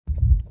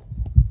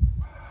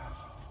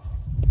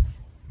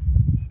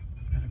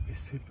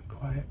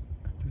quiet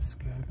to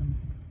scare them.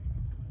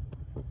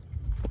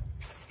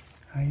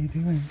 How you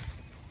doing?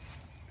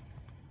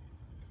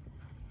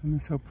 Isn't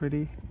it so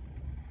pretty?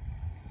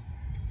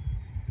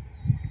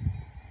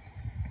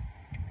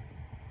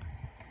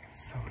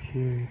 So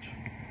huge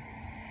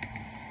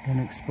and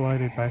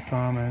exploited by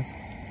farmers.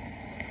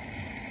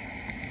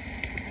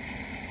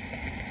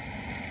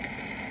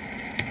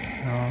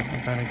 Oh,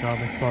 I better go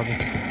before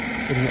this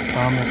idiot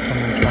farmers come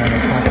and try and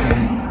attack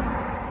me.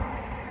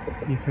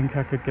 You think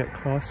I could get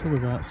closer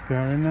without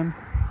scaring them?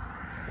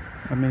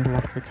 Let me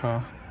lock the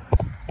car.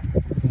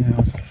 Yeah, I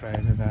was afraid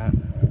of that.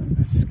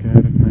 They're scared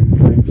of me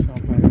playing so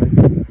badly.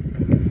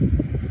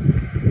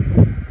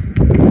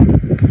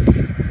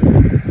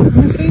 Come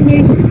and see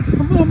me.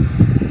 Come on.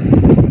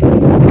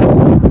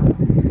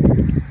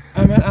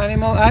 I'm an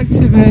animal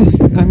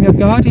activist. I'm your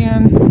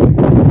guardian.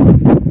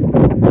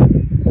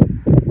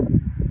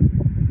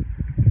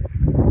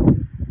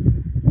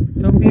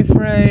 Don't be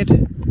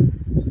afraid.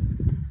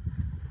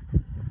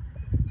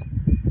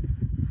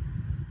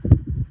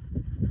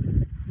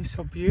 You're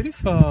so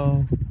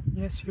beautiful.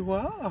 Yes, you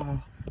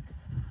are.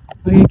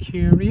 Are you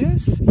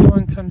curious? You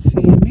want to come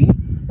see me?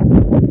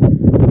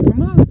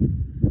 Come on.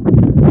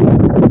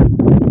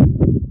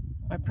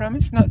 I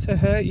promise not to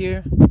hurt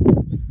you.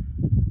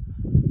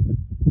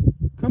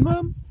 Come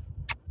on.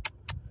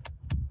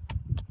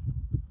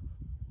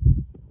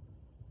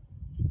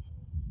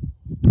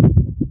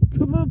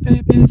 Come on,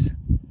 babies.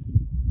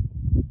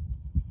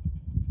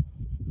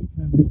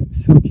 I'm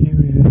so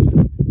curious.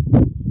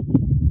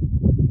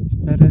 It's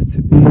better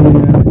to be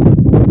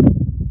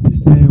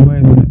stay away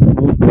than at the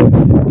movement,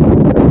 I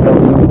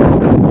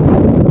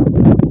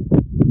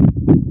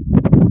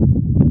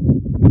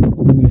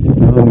guess. These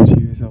farms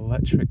use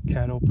electric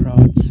cattle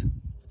prods.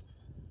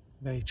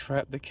 They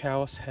trap the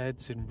cows'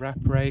 heads in wrap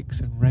rakes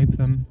and rape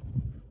them.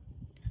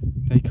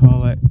 They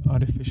call it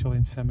artificial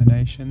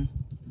insemination.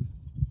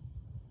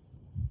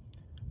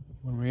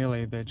 When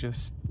really they're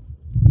just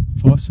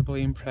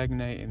forcibly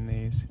impregnating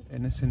these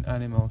innocent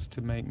animals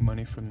to make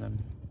money from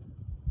them.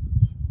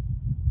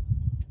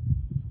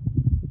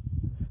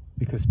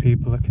 Because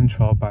people are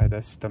controlled by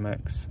their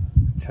stomachs,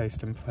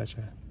 taste and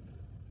pleasure.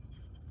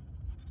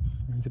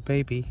 There's a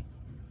baby.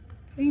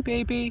 Hey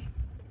baby!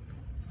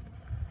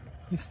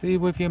 You stay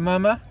with your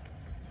mama?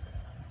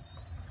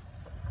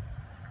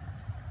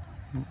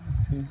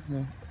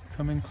 They're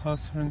coming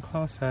closer and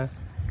closer.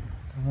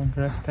 The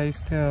longer I stay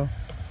still.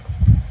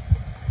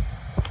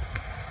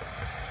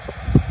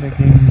 They're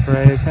getting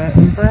braver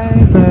and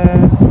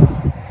braver.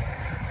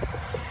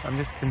 I'm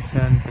just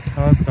concerned the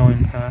car's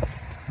going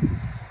past.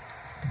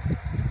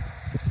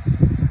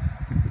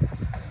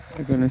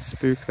 They're gonna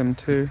spook them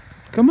too.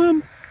 Come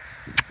on!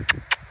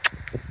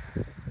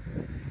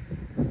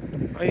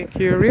 Are you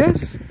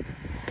curious?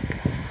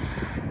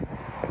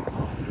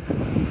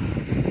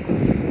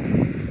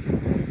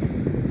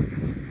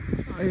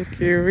 Are you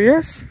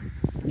curious?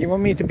 You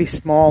want me to be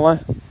smaller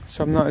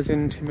so I'm not as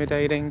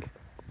intimidating?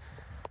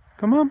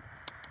 Come on!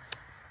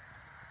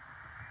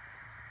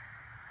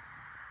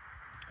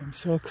 I'm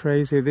so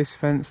crazy, this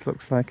fence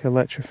looks like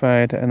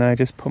electrified and I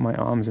just put my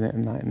arms in it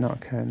and like not a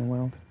care in the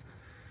world.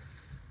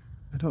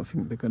 I don't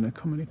think they're gonna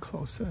come any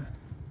closer.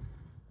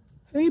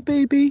 Hey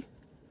baby!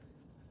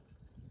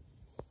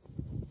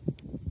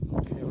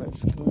 Okay,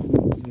 let's go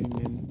and zoom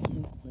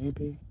in. Oh,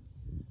 maybe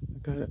I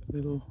got a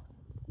little...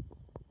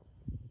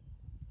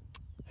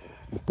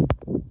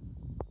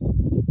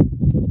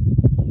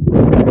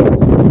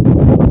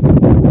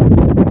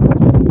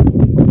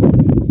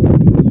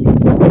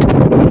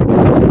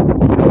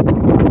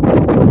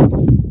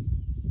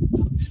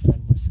 His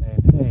friend was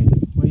saying, hey,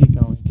 where you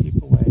going?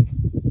 Keep away.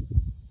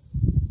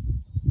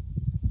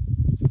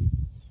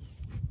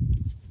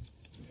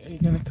 Are you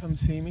gonna come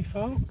see me,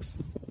 folks?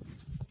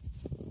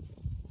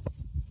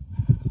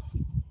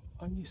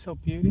 Aren't you so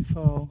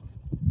beautiful?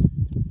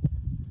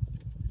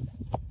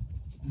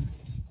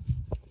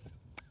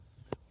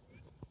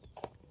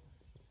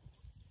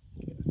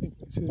 Yeah, I think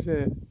this is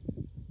it.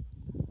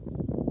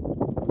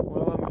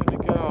 Well, I'm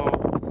gonna go.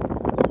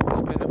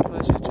 It's been a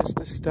pleasure just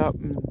to stop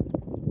and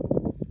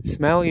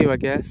smell you, I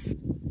guess.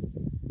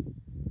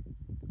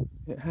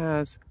 It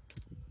has.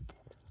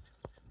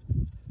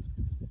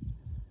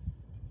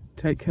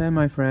 Take care,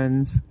 my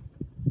friends.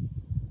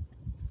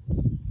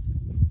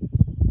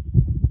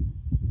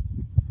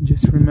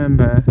 Just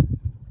remember,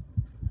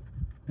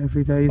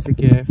 every day is a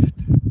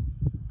gift,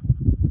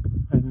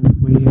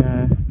 and we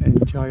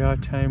enjoy our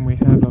time we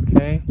have,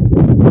 okay?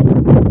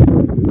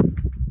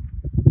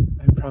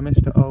 I promise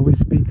to always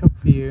speak up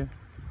for you,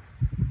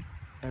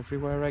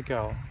 everywhere I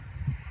go,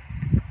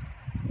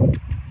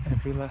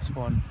 every last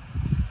one,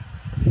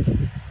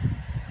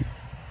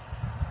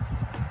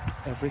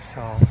 every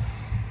soul.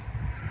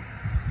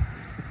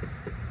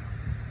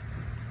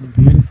 You're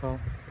beautiful.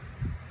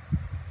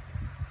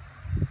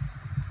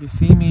 You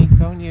see me,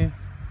 don't you?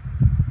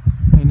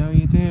 I know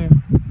you do.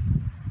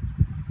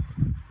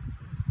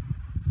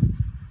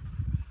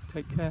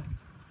 Take care.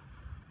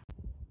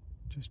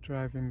 Just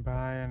driving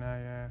by and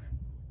I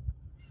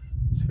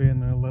was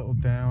feeling a little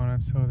down. I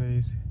saw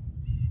these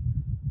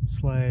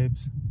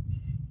slaves,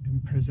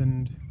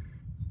 imprisoned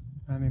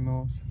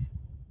animals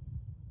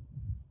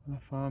on a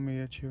farm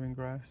here chewing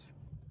grass,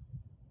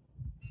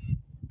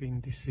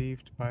 being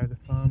deceived by the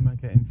farmer,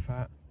 getting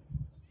fat.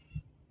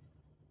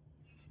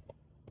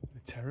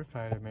 They're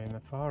terrified of me and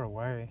they're far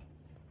away.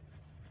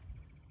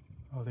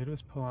 All they did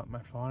was pull out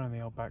my phone and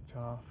they all backed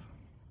off.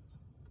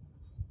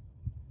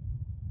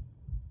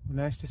 Well,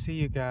 nice to see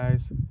you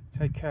guys.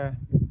 Take care.